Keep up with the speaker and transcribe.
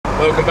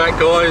Welcome back,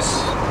 guys.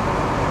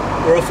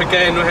 We're off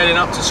again. We're heading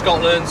up to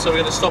Scotland, so we're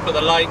going to stop at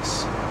the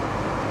lakes,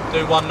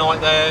 do one night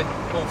there.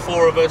 All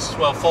four of us,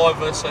 well 5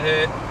 of us are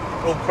here,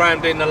 all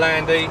crammed in the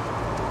Landy. We're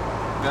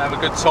going to have a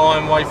good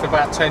time, away for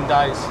about 10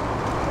 days.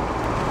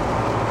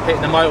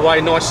 Hitting the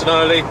motorway nice and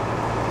early,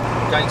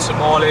 gain some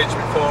mileage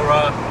before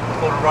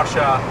the rush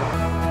hour.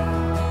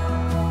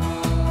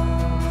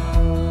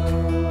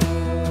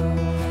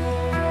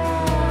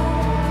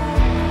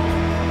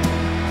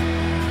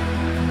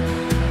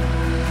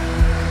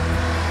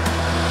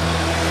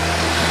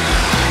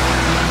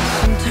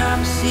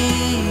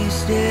 See you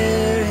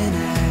staring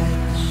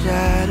at the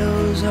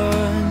shadows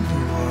on the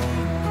wall.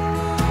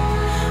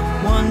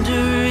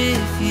 Wonder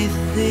if you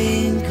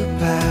think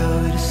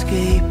about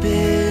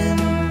escaping,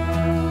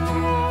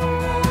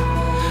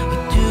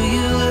 or do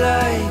you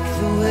like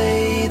the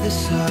way the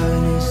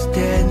sun is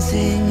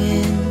dancing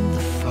in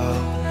the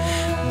fall?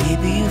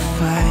 Maybe you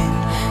find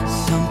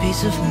some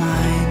peace of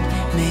mind,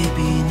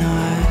 maybe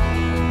not.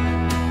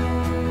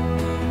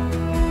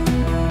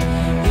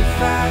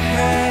 If I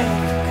had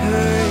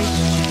courage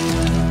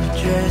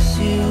address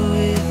you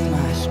with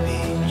my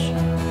speech.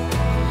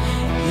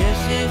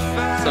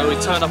 Yes, so we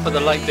turned up at the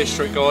Lake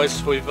District,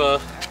 guys. We've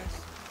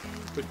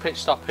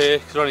pitched up here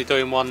because we're only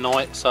doing one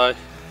night. So and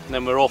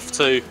then we're off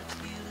to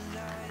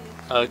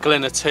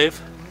Glen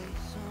Etive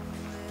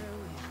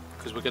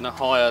because we're going to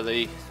hire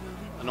a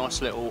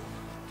nice little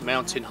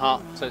mountain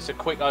hut. So it's a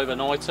quick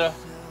overnighter.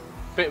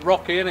 Bit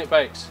rocky, isn't it,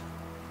 Bex?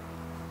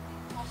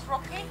 What's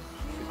rocky?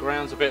 The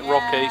ground's a bit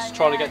rocky. So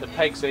trying to get the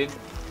pegs in.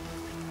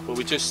 But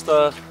we just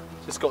got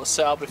to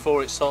set up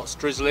before it starts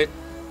drizzling.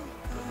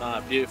 But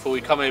no, beautiful.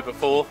 We come here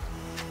before.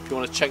 If you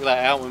want to check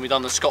that out, when we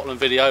done the Scotland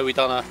video, we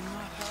done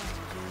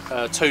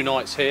 2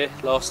 nights here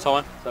last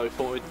time. So we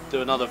thought we'd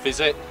do another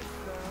visit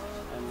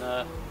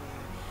and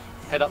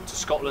head up to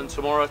Scotland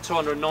tomorrow.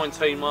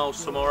 219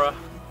 miles tomorrow.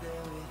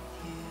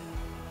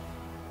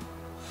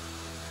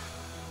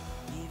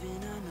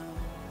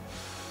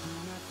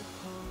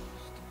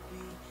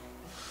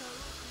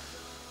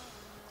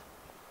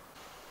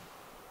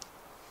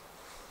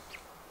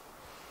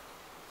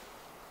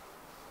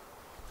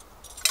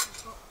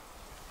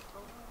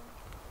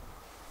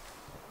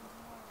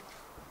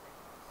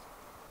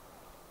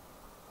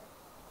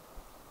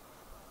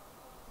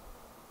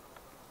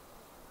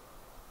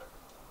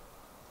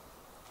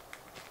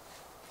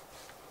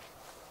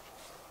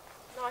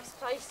 Nice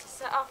place to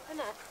set up, isn't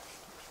it?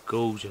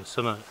 Gorgeous,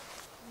 isn't it?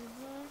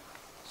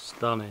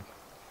 Stunning.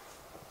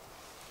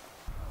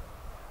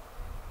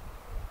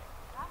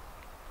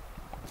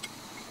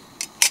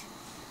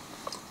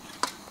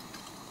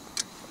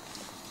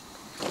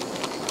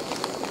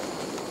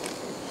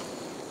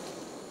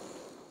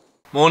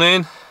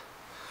 Morning.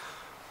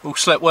 All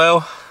slept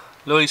well.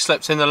 Louis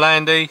slept in the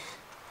Landy.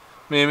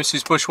 Me and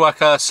Mrs.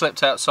 Bushwhacker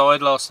slept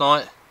outside last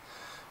night,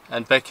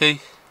 and Becky.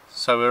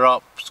 So we're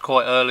up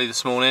quite early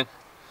this morning.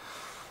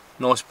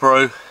 Nice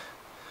brew.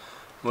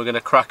 We're going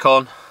to crack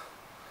on.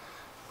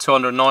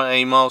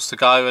 219 miles to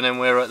go, and then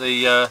we're at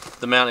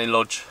the mountain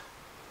lodge.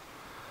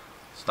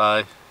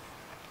 So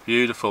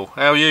beautiful.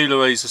 How are you,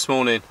 Louise, this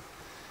morning?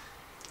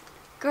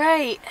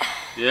 Great.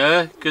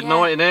 Yeah, good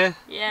night in here.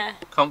 Yeah.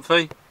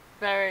 Comfy.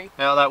 Very.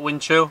 Out of that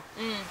wind chill.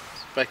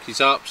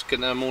 Becky's up, she's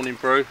getting her morning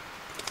brew.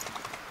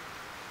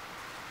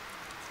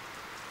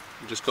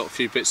 We've just got a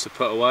few bits to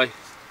put away,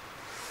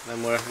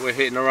 and then we're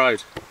hitting the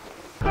road.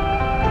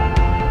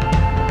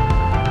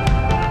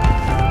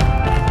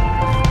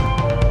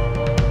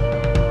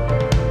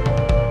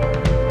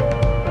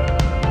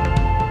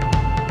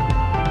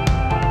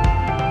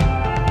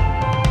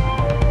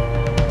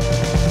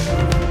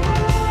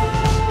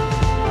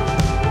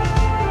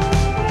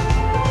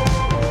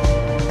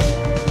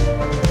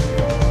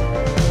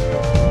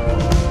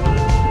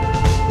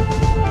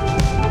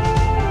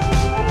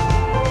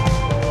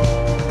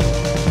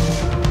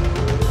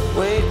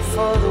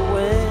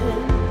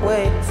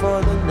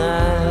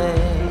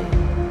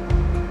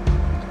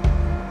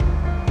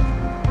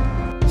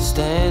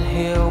 Stand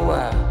here a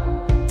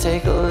while,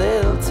 take a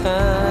little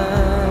time.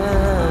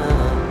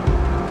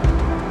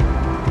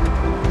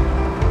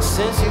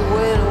 Since you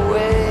went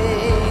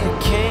away,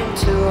 it came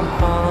to a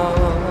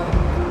halt.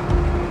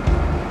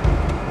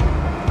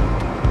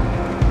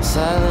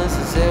 Silence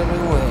is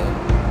everywhere,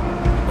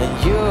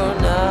 and you're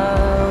not.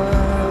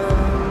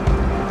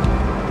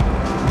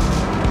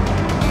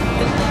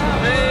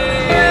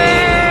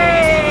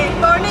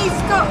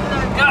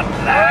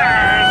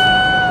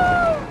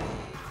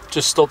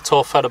 Just stopped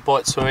off, had a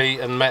bite to eat,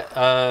 and met,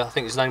 I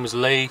think his name was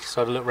Lee,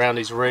 so I had a look around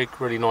his rig.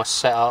 Really nice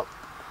setup.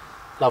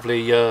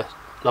 Lovely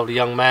lovely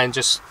young man,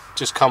 just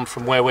come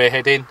from where we're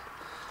heading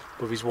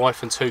with his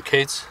wife and 2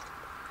 kids.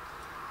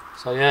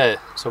 So yeah,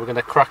 so we're going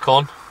to crack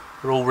on.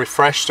 We're all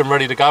refreshed and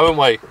ready to go, aren't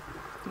we?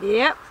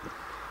 Yep.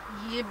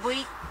 Yeah,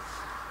 boy.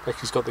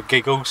 Becky's got the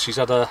giggles. She's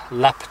had a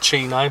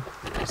lappuccino.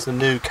 It's the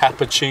new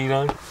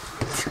cappuccino.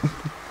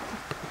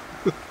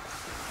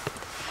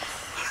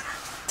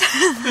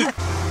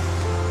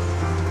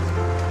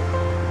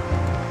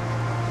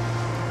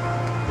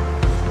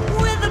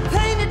 With a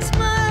painted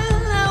smile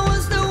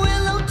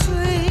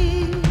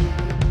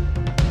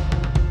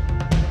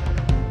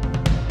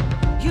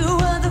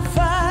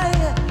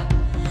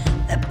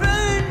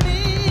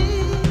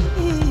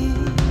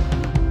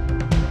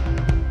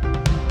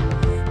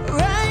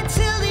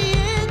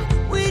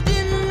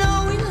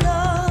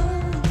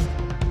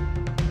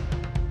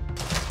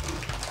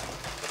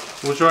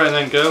What do you reckon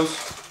then,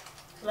 girls?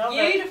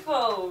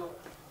 Beautiful.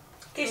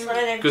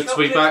 Good to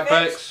be back,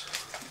 Bex.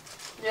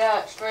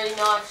 Yeah, it's really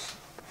nice.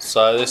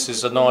 So this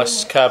is a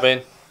nice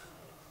cabin.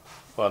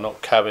 Well,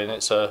 not cabin.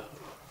 It's a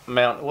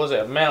mount. Was it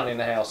a mountain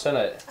house? Isn't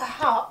it? A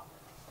hut.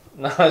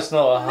 No, it's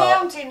not a hut.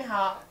 Mountain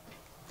hut,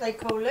 they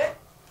call it.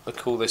 They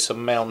call this a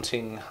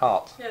mounting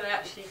hut. Yeah, they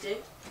actually do.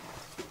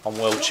 I'm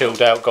well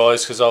chilled out,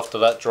 guys, because after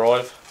that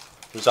drive,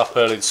 I was up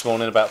early this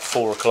morning about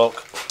 4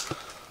 o'clock.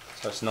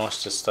 So it's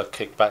nice just to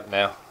kick back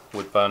now.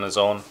 Wood burners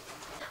on.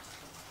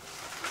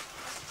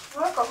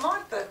 Well, I've got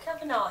my book,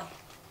 haven't I?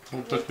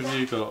 What book have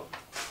you got?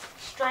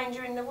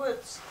 Stranger in the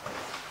Woods.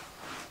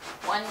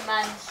 One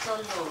man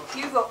solo.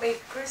 You got me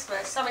for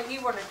Christmas, something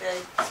you want to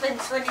do.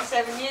 Spend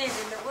 27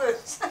 years in the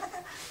woods.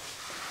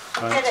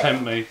 Don't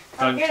tempt me.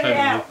 Don't get it tempt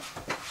out.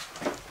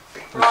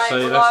 me. Right, So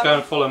let's go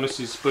and follow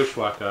Mrs.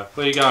 Bushwhacker.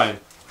 Where are you going?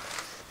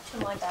 To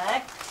my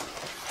bag.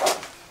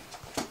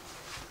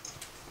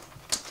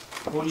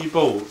 What you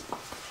bought?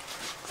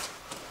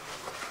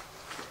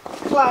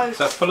 Clothes. Is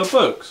that full of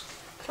books?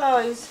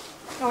 Clothes.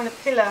 On a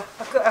pillow.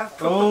 I've got a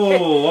proper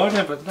Oh, I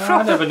never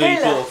knew you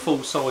pillow. bought a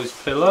full-size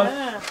pillow.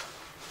 Yeah.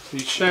 Are you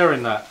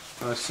sharing that?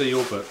 I see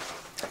your book.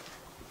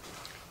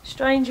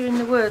 Stranger in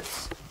the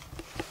Woods.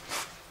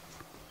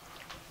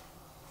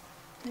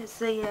 There's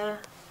the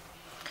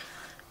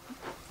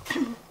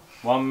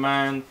One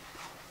man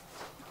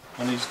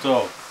and his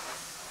dog.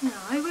 no,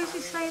 where does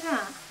it say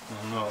that?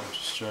 I'm not, I'm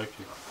just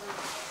joking.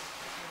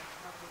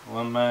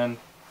 One man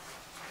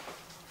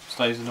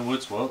stays in the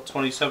woods, what,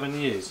 27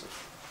 years?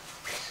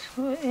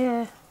 Well,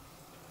 yeah.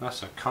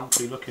 That's a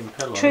comfy looking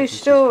pillow. True Mrs.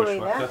 story,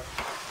 Bushwhacker.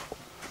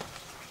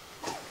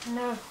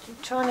 No, I'm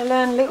trying to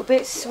learn a little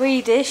bit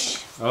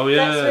Swedish. Oh yeah.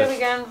 That's where we're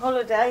going on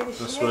holiday this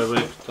That's year. where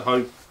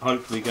we're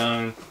hopefully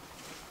going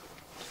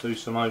to do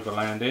some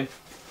overlanding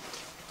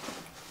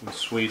in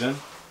Sweden.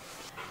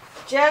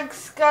 Jag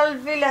ska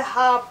vilja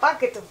ha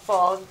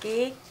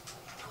baggetfagi.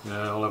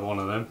 Yeah, I'll have one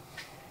of them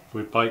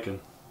with bacon.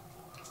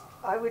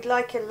 I would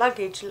like a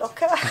luggage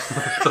locker.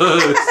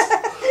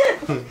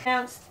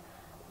 Pronounced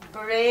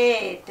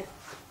bread.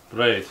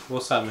 Bread.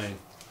 What's that mean?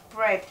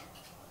 Bread.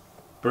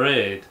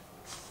 Bread.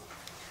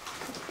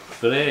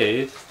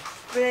 Bread.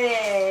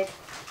 Bread.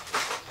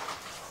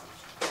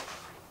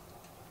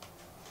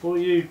 What are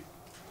you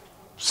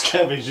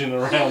scavenging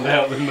around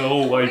out in the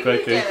hallway,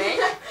 Becky?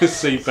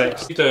 See Bex.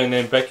 What are you doing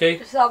then, Becky?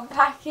 Just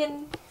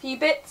unpacking a few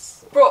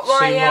bits. Brought Seem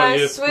like my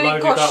you've swimming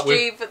loaded up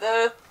costume for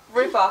the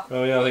river.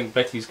 Oh yeah, I think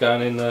Becky's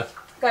going in there.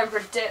 Going for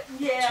a dip.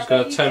 Yeah, She's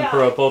going to temper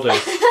her body.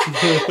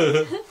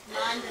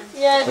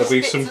 Yeah, There'll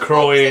be some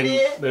crying.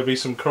 There'll be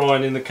some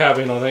crying in the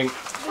cabin, I think.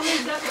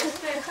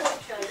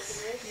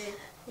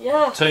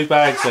 Yeah. 2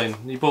 bags then.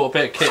 You bought a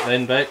bit of kit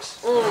then,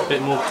 Bex. A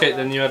bit more kit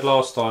than you had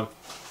last time.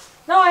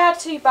 No, I had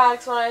 2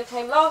 bags when I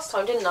came last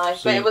time, didn't I?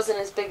 So But you- it wasn't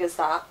as big as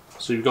that.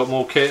 So you've got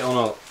more kit or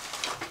not?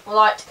 I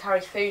like to carry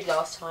food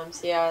last time,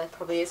 so yeah, there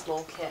probably is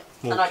more kit.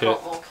 More and I kit.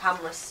 got more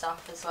camera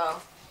stuff as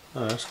well.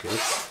 Oh, that's good.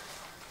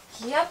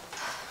 Yep.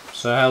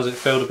 So how's it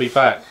feel to be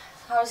back?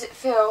 How does it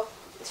feel?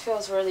 It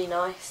feels really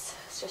nice.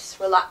 It's just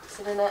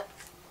relaxing, isn't it?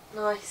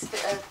 Nice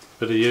bit of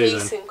Bit of you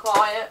peace then. and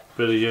quiet.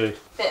 Bit of you.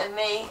 Bit of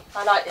me.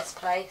 I like this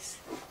place.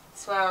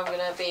 It's where I'm going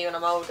to be when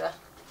I'm older.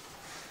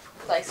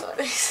 A place like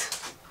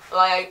this. Well,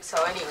 I hope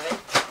so anyway.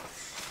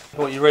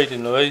 What are you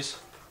reading, Louise?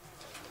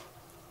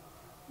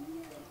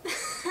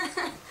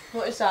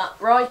 What is that?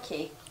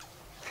 Reiki?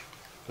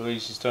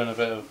 Louise is doing a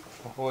bit of,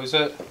 what is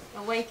it?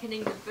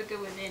 Awakening the Buddha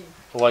within.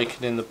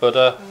 Awakening the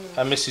Buddha.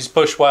 And Mrs.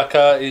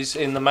 Bushwhacker is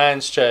in the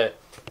man's chair.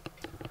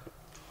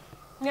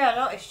 Yeah, I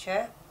like this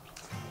chair.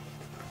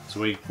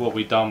 So what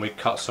we done, we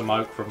cut some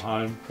oak from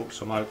home, put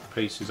some oak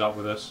pieces up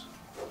with us.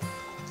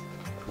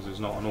 Because there's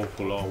not an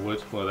awful lot of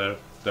wood. Well,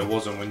 there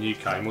wasn't when you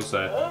came, was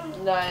there?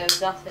 No, there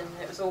was nothing.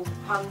 It was all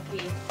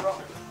punky,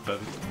 rotten.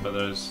 But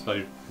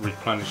they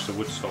replenished the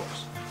wood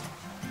stocks.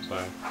 So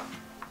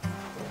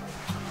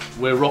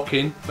we're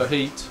rocking the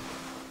heat.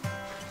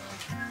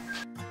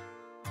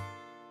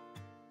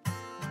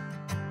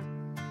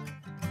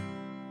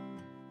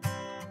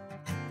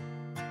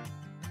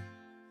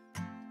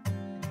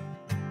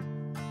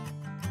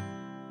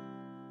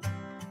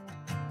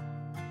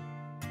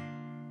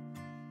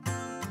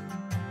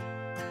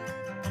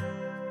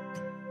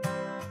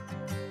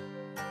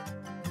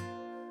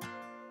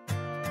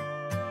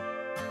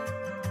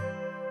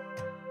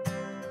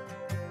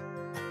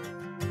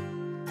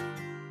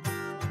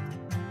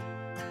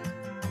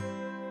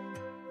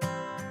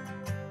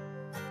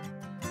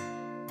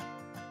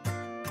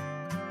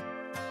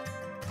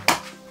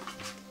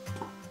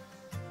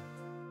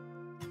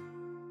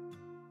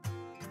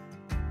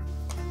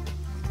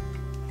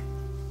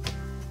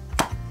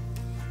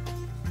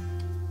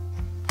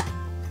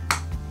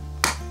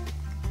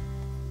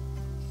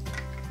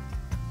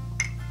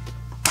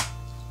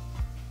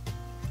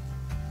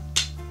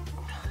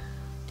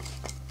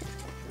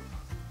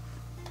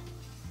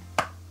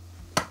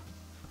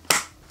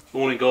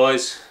 Morning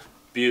guys,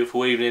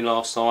 beautiful evening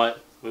last night.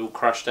 We all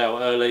crashed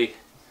out early,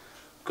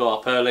 got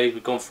up early,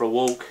 we've gone for a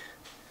walk,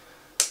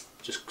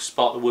 just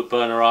spark the wood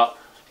burner up,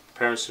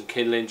 preparing some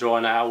kindling,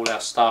 drying out all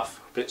our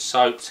stuff, a bit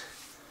soaked.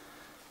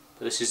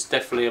 But this is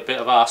definitely a bit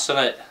of us,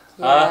 isn't it?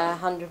 Yeah,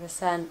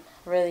 100%.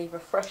 Really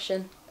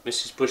refreshing.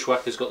 Mrs.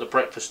 Bushwhacker's got the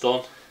breakfast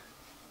on.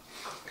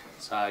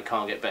 So it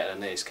can't get better than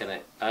this, can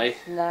it? Eh?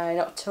 No,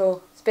 not at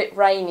all. It's a bit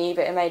rainy,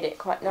 but it made it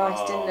quite nice,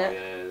 didn't it? Yeah,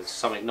 there's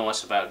something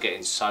nice about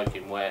getting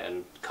soaking wet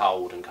and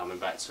cold and coming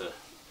back to a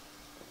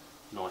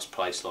nice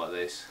place like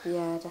this.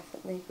 Yeah,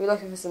 definitely. We were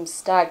looking for some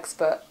stags,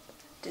 but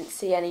didn't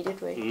see any,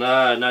 did we?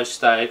 No, no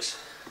stags.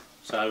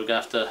 So we're going to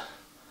have to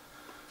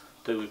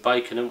do with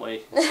bacon, aren't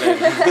we?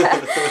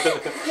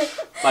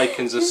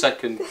 Bacon's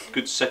a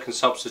good second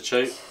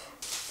substitute.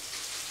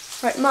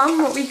 Right,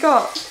 Mum, what we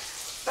got?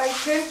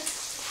 Bacon.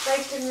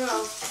 Bacon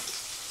roll.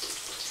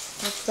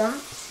 What's that?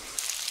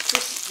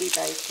 Crispy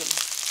bacon.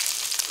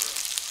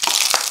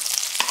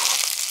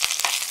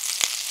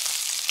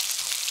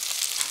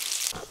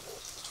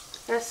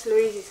 That's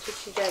Louise's because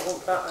she don't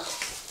want butter.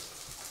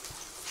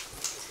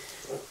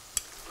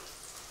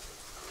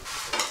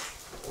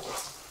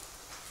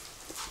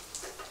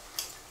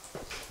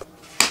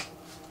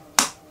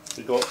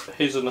 We've got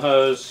his and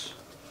hers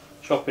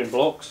chopping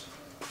blocks.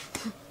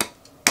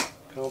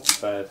 Can't be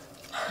bad.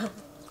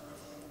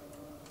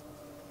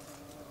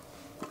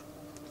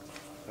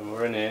 And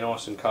we're in here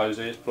nice and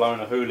cosy. It's blowing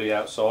a hoolie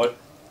outside.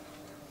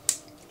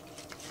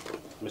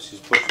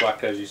 Mrs.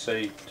 Bushwhacker, as you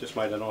see, just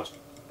made a nice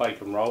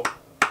bacon roll.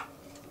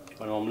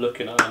 And I'm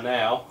looking at her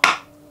now,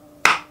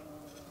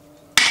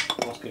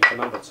 asking for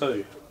number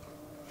 2.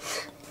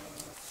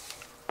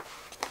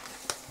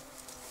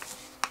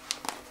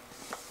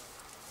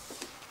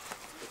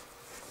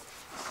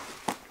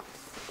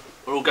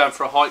 We're all going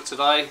for a hike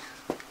today,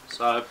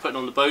 so putting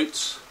on the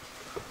boots,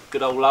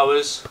 good old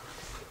lowers,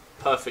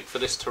 perfect for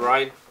this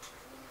terrain.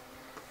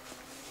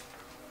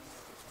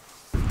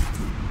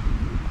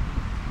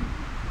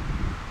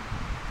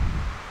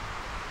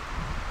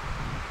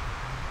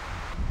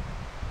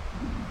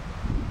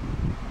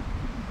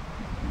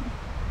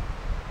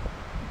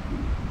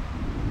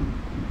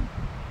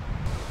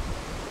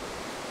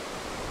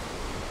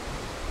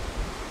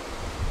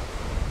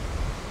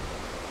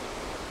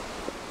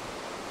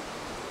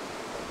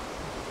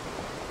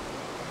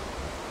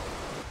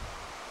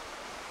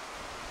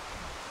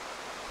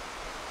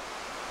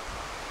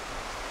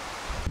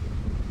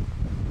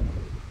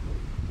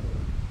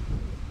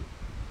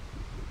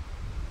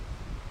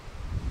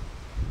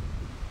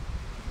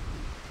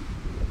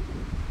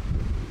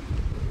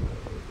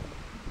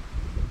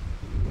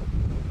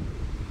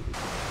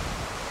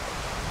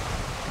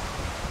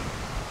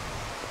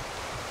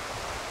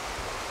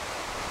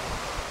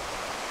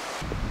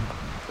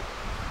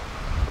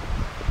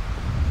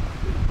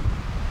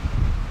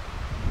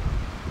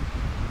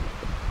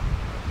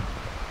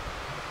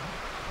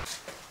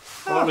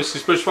 Right,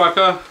 Mrs.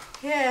 Bushwhacker,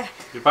 Yeah,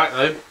 you're back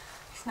then.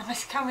 it's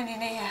nice coming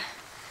in here.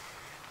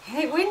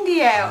 Isn't it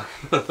windy out?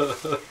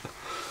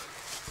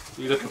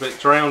 You look a bit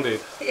drowned.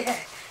 Yeah.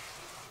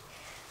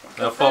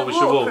 How far was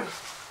your walk?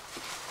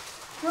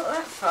 Not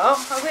that far.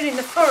 I went in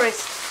the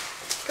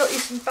forest. Got you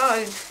some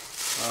bone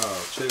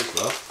Oh, cheers,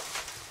 love.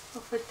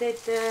 off a dead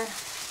deer.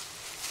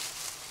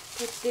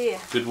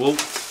 Good walk.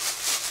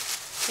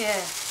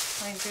 Yeah,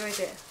 I enjoyed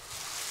it.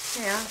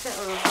 Yeah, how's that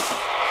all?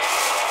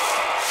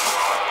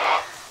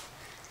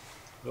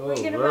 Oh, What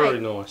are you gonna very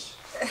make? nice.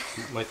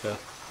 Make a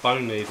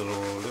bone needle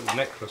or a little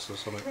necklace or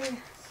something. Yeah.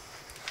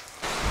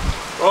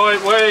 Right,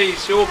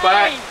 Weeze, you're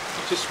back. Hey.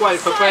 Just waiting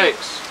for So-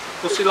 Bex.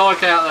 What's it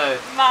like out there?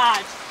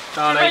 Mad.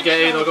 Can't they get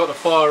in? I've got the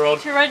fire on.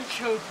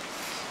 Torrential.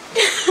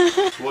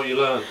 So what you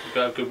learned? You've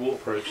got to have good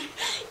waterproofs.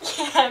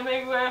 Yeah,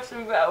 maybe we'll have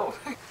some metal.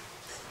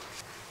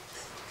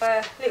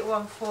 Little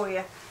one for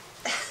you.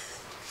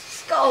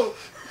 Skull.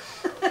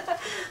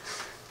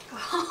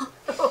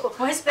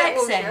 Where's That Bex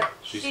was then? it.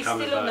 She's She's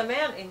coming still on the back.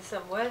 mountain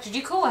somewhere. Did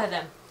you call her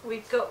then?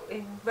 We've got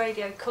in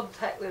radio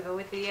contact with her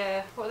with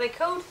the what are they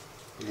called?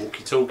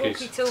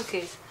 Walkie-talkies.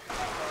 Walkie-talkies.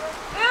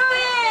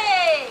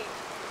 Hooray!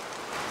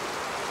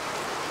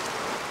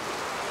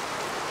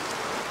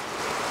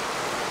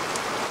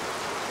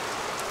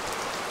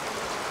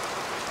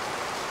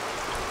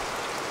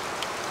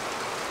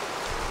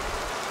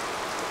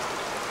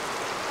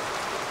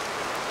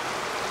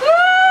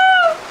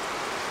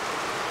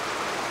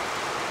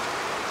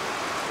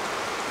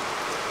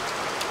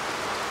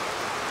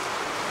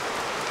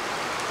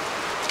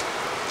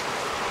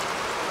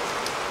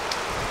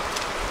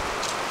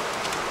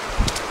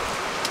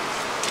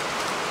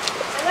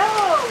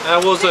 How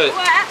was it?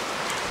 Wet.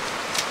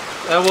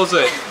 How was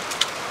it?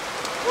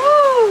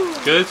 Woo!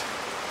 Good?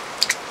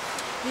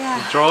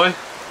 Yeah. Dry?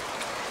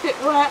 Bit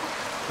wet.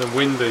 And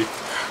windy.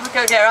 We'll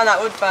go get around that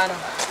wood burner.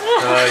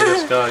 Hey,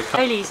 let's go.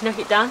 Bailey's, knock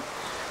it down.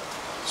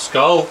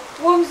 Skull.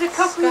 Warms the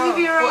cockles of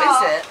your What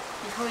heart. is it?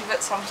 You probably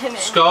put something in it.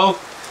 Skull.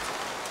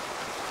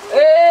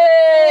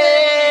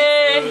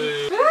 Hey!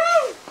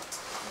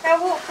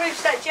 How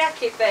waterproof's that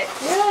jacket, Beck?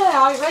 Yeah,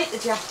 I rate the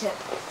jacket.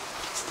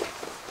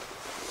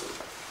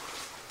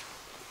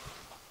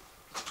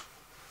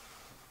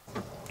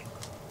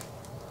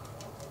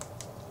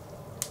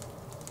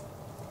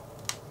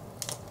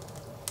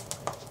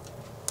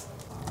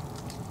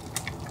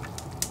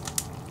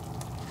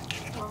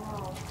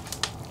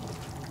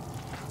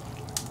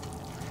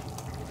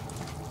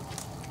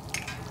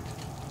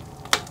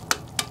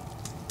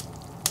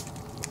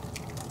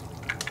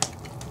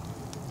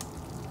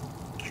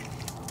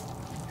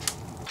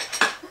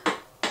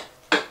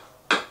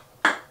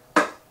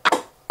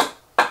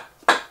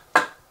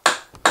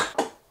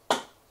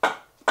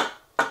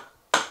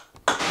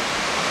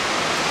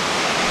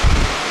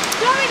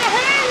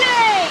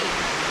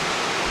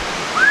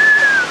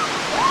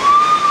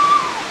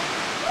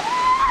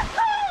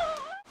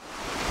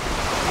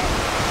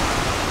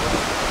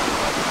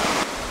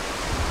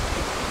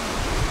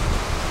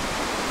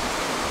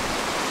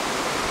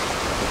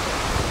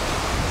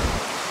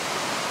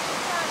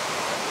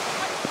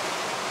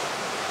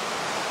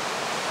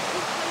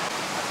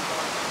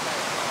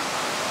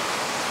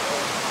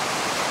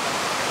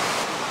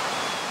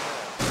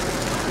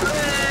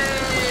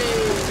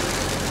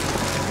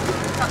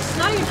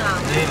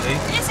 Nearly.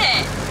 Is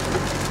it?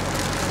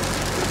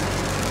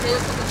 It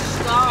looks like a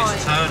sky.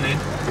 It's turning.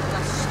 There's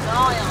a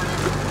sky on it.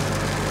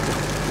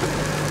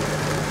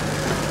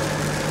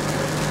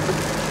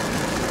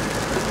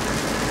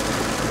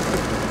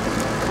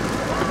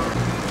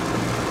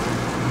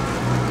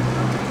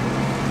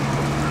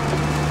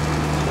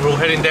 We're all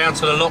heading down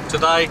to the loch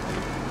today.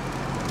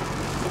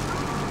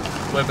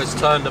 Weather's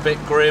turned a bit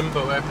grim,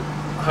 but we're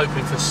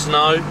hoping for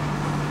snow.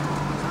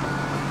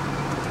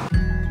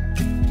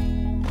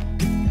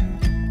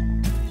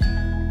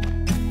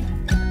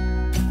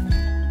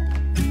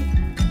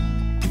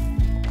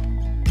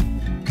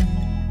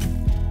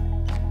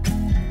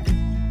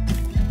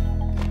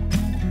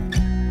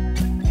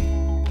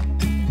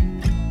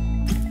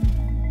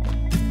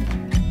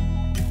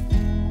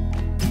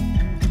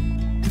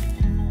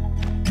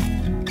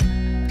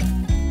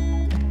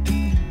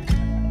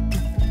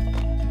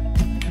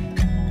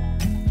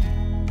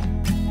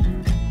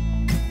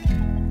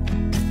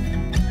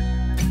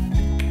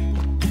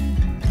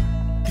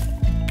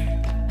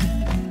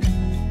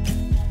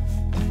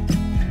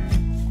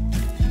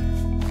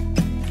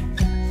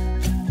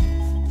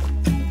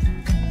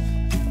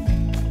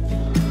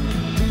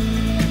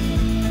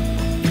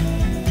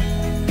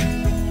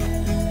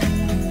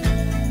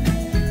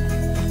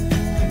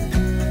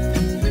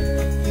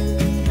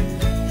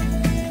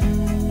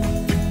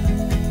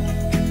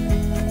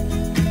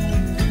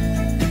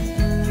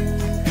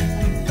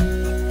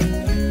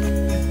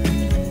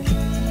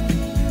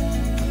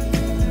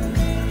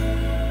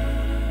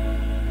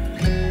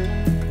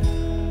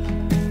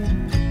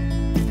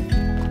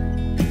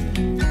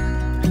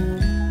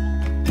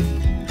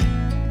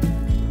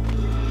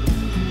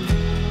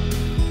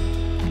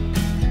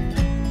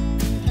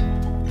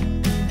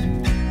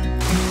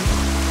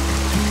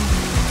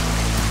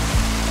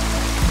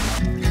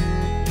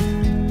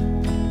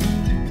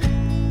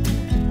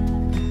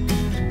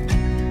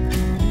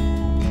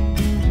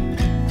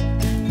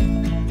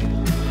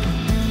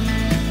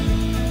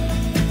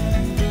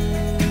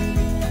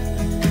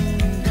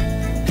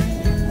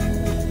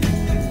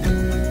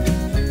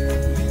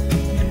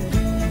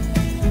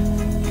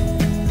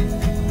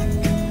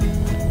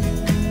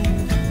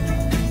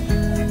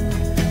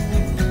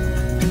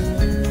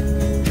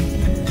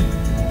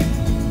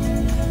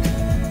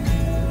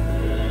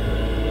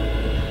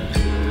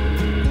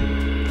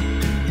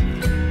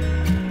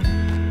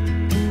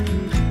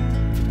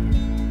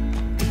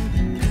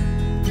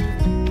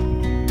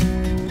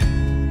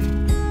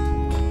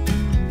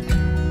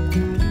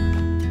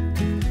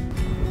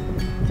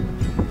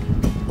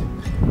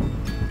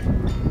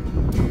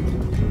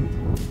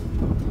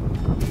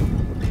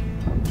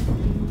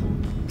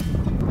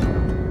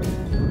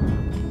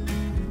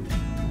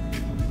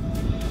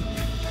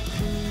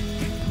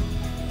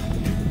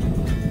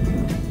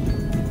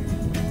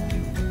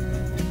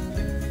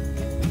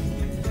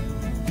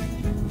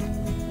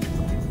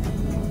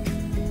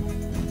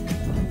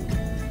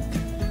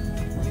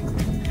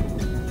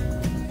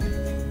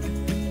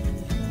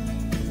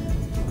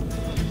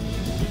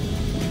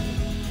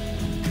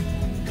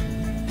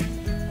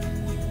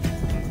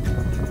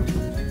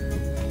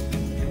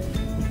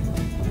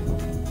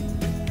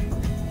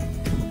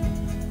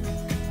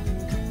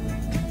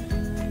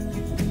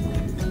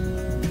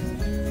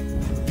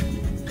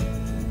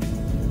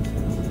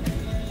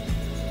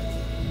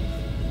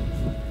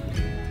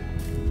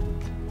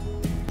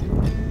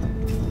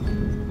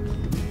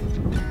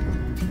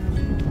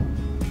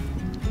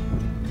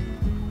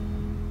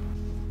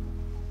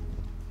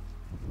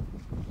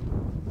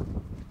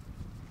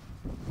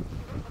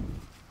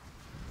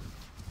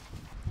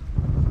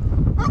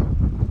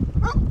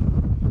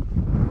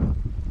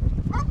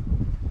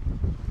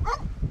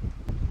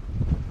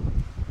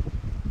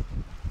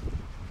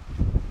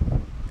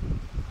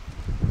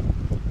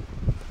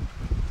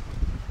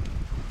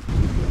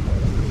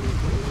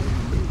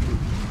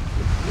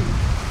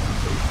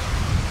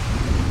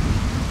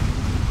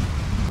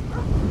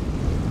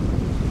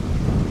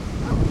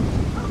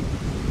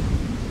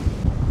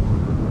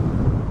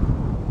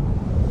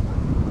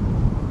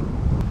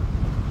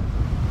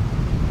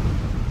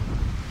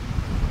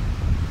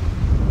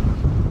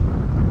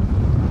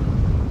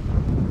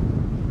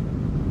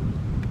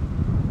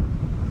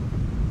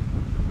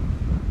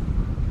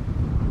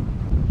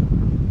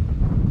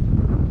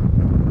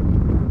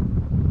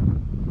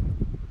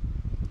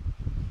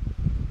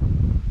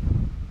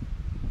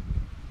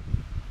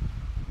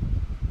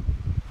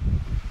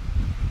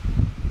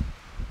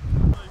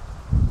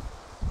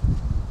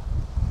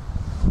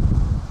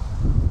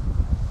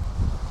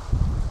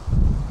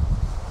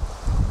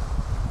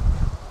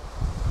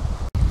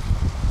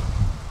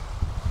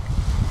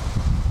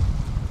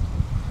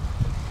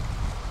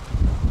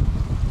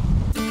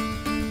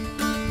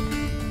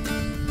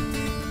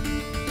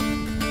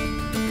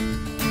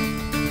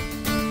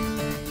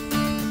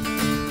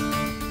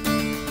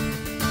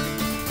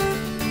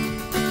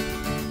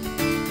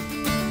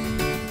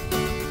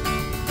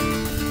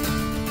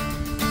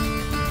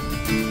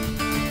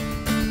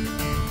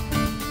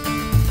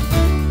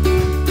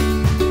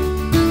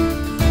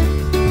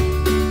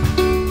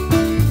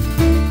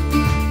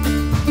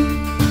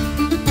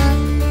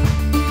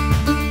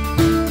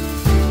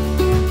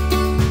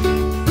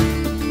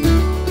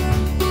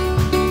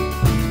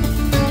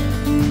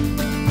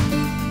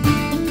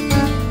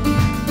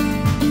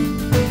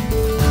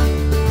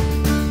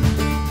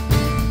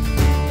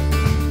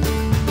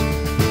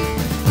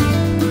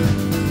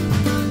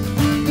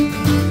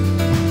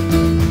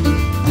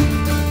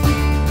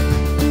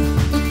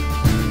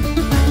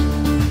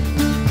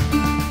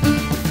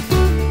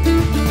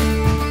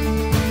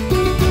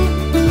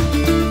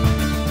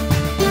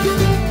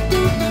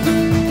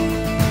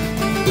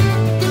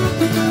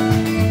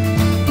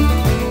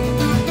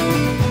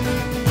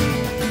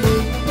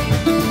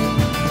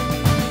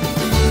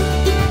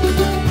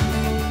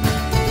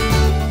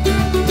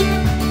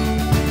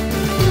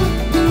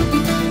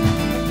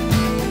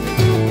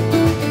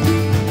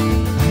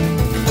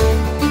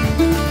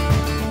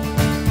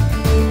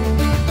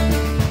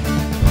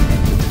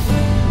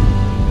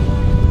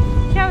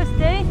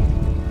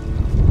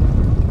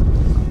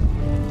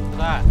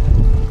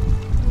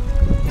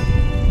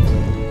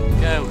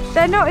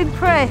 not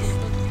impressed.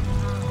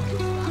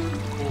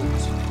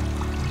 Quartz.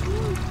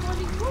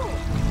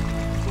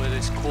 Where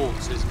this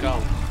quartz is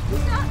gold.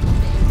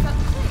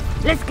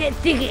 Let's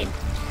get digging.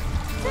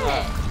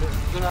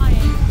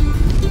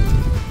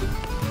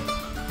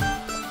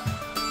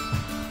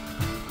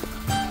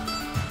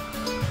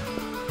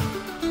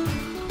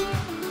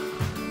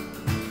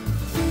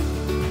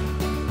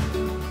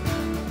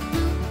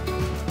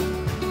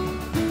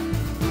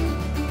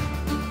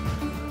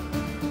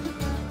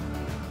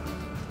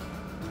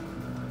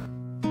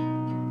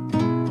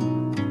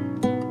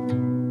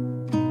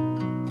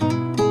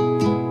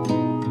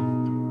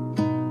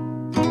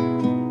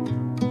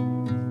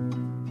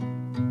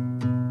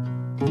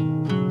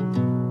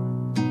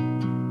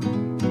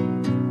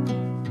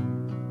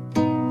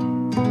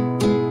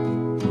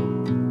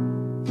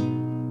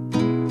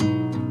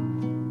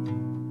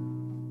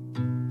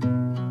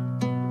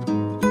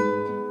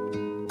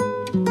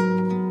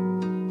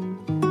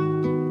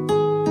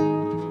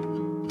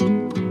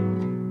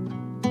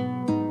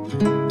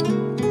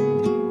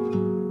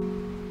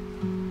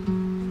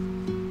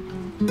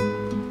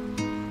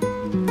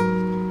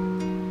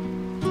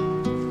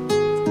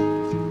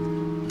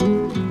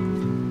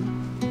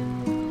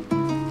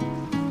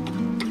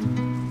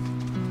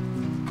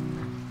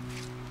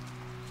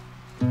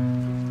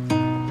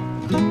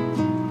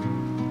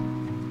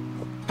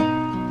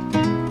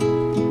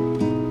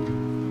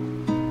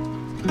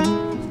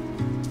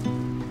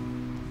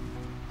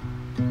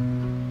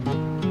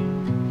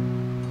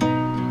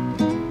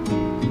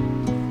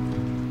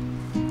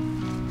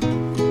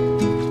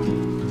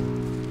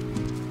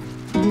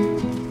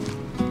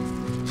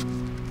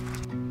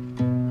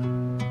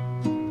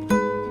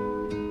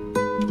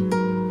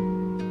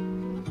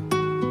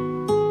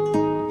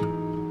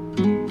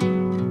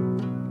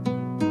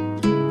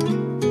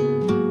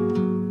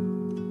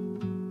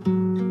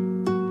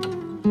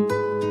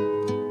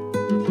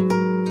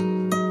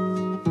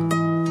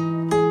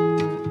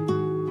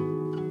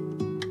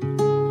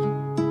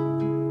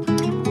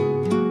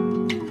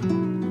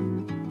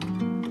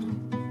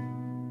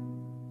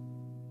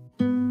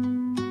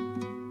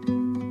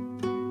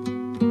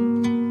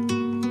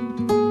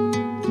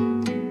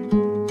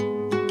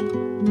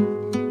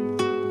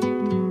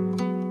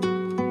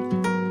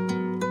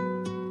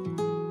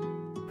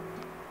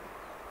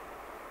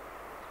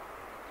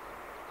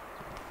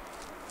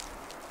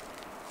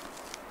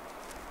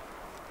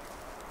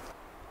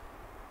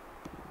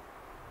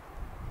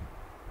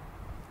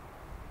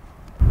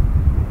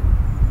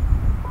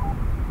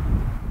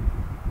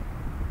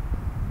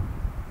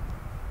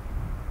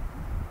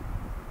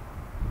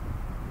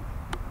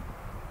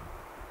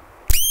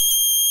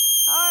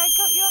 I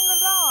got you on the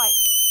light.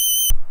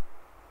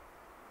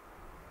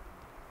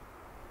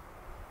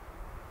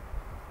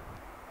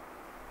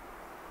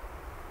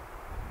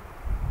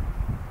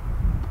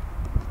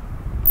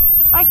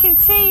 I can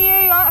see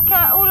you.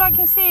 All I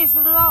can see is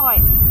the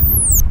light.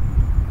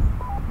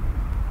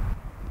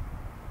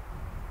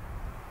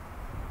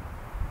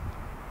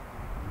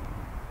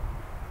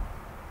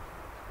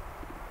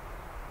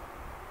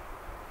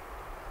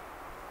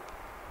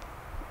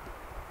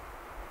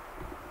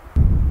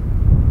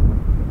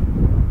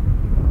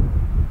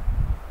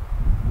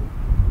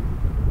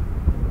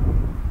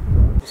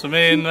 So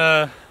me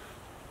and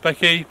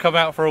Becky come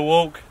out for a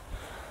walk,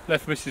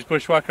 left Mrs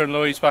Bushwhacker and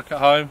Louise back at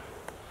home.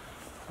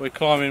 We're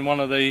climbing one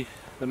of the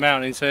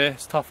mountains here.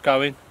 It's tough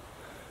going.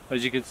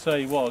 As you can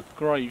see, what a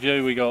great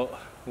view we got.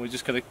 We're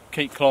just going to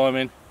keep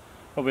climbing,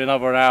 probably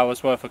another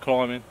hour's worth of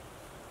climbing.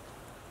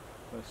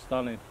 It's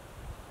stunning.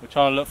 We're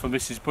trying to look for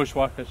Mrs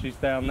Bushwhacker. She's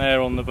down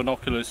there on the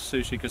binoculars to see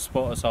if she can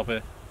spot us up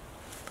here.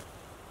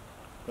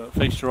 But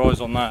feast your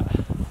eyes on that.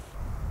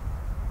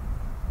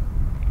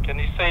 Can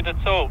you see the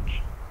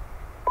torch?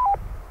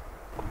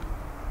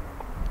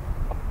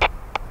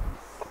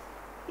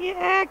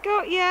 Yeah,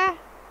 got ya.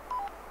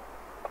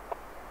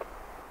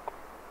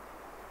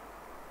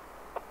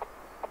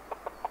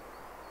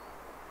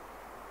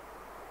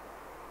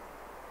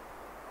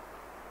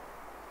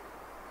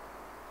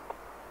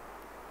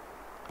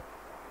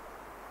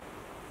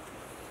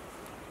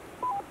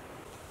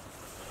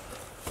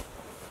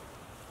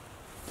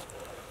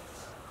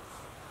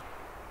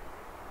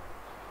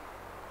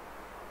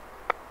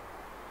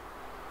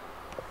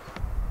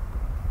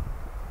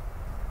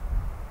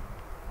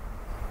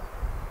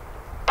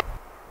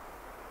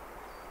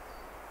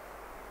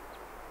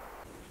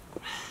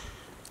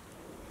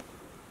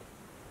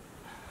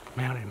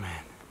 Mountain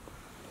man.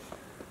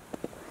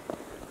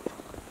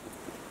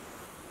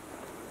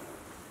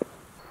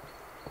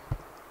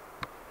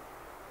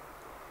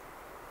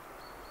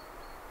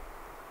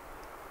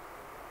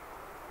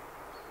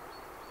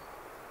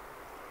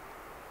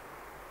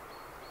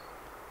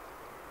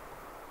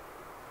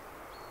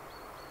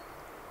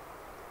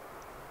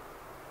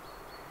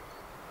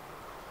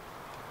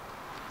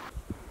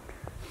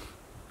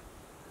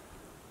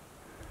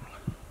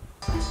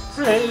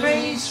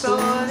 Praise for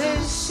the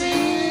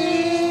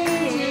sea,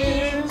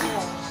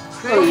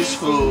 praise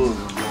for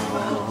the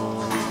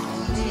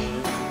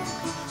morning,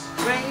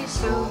 praise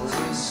for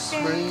the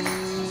spring,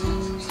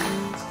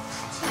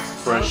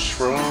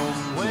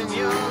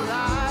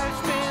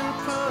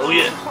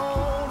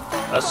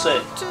 That's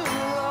it.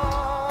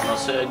 I'll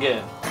say it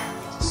again.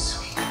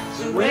 Sweet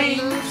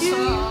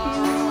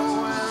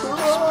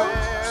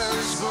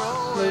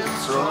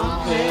from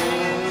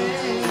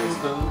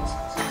heaven.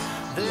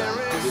 There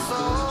is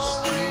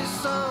always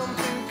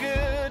something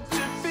good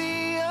to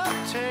be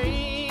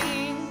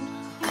obtained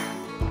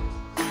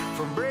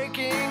from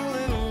breaking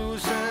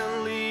loose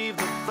and leave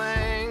the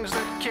things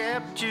that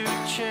kept you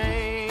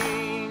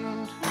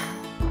chained.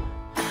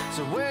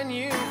 So when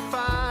you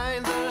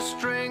find the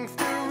strength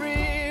to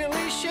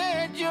really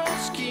shed your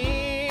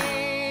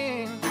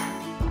skin,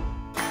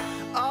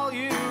 all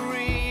you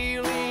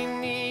really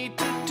need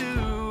to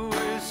do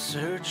is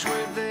search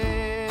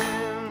within.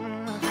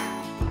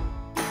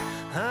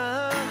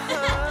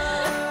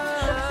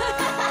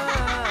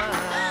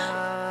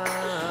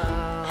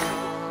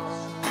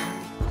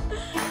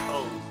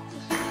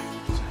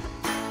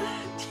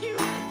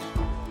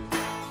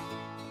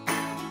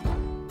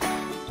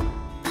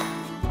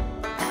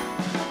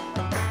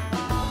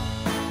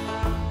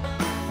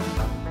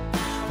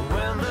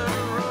 When the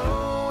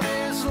road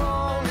is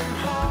long and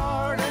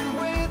hard and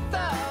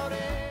without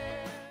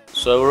end.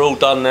 So we're all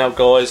done now,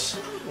 guys.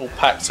 All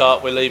packed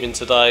up. We're leaving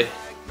today.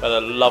 Had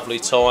a lovely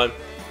time.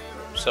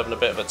 Just having a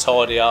bit of a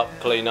tidy up,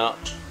 clean up.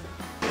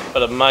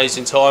 But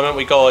amazing time, haven't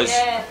we, guys?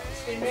 Yeah,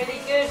 it's been really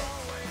good.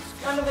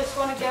 None of us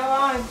want to go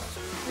home.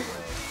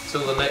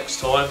 Till the next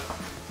time.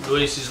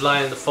 Louise is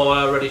laying the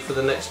fire, ready for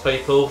the next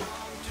people.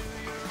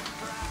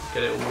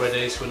 Get it all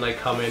ready so when they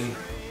come in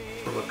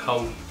from a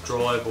cold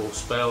drive or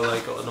spell,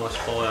 they've got a nice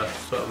fire,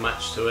 put a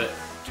match to it.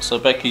 So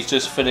Becky's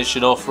just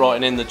finishing off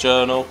writing in the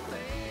journal,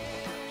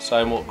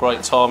 saying what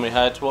great time we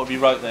had. What have you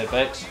wrote there,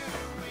 Bex?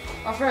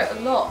 I've wrote a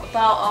lot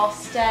about our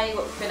stay,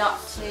 what we've been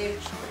up to,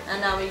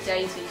 and how many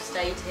days we've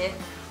stayed here.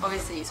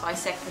 Obviously it's my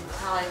second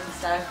time,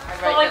 so I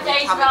wrote 5 that we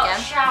days come without a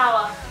again.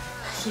 shower.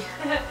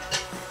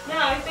 No,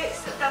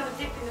 Bex done the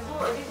dip in the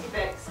water, didn't you,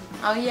 Bex?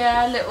 Oh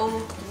yeah,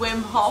 little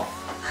Wim Hof.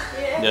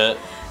 Yeah. Yeah,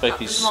 That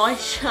was my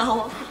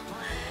shower.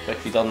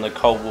 Becky done the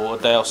cold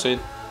water dousing,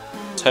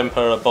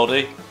 temper her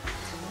body.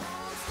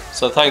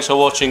 So thanks for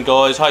watching,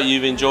 guys. Hope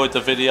you've enjoyed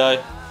the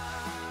video,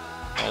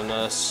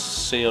 and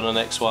see you on the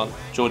next one.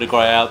 Enjoy the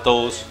great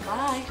outdoors.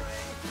 Bye.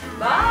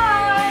 Bye.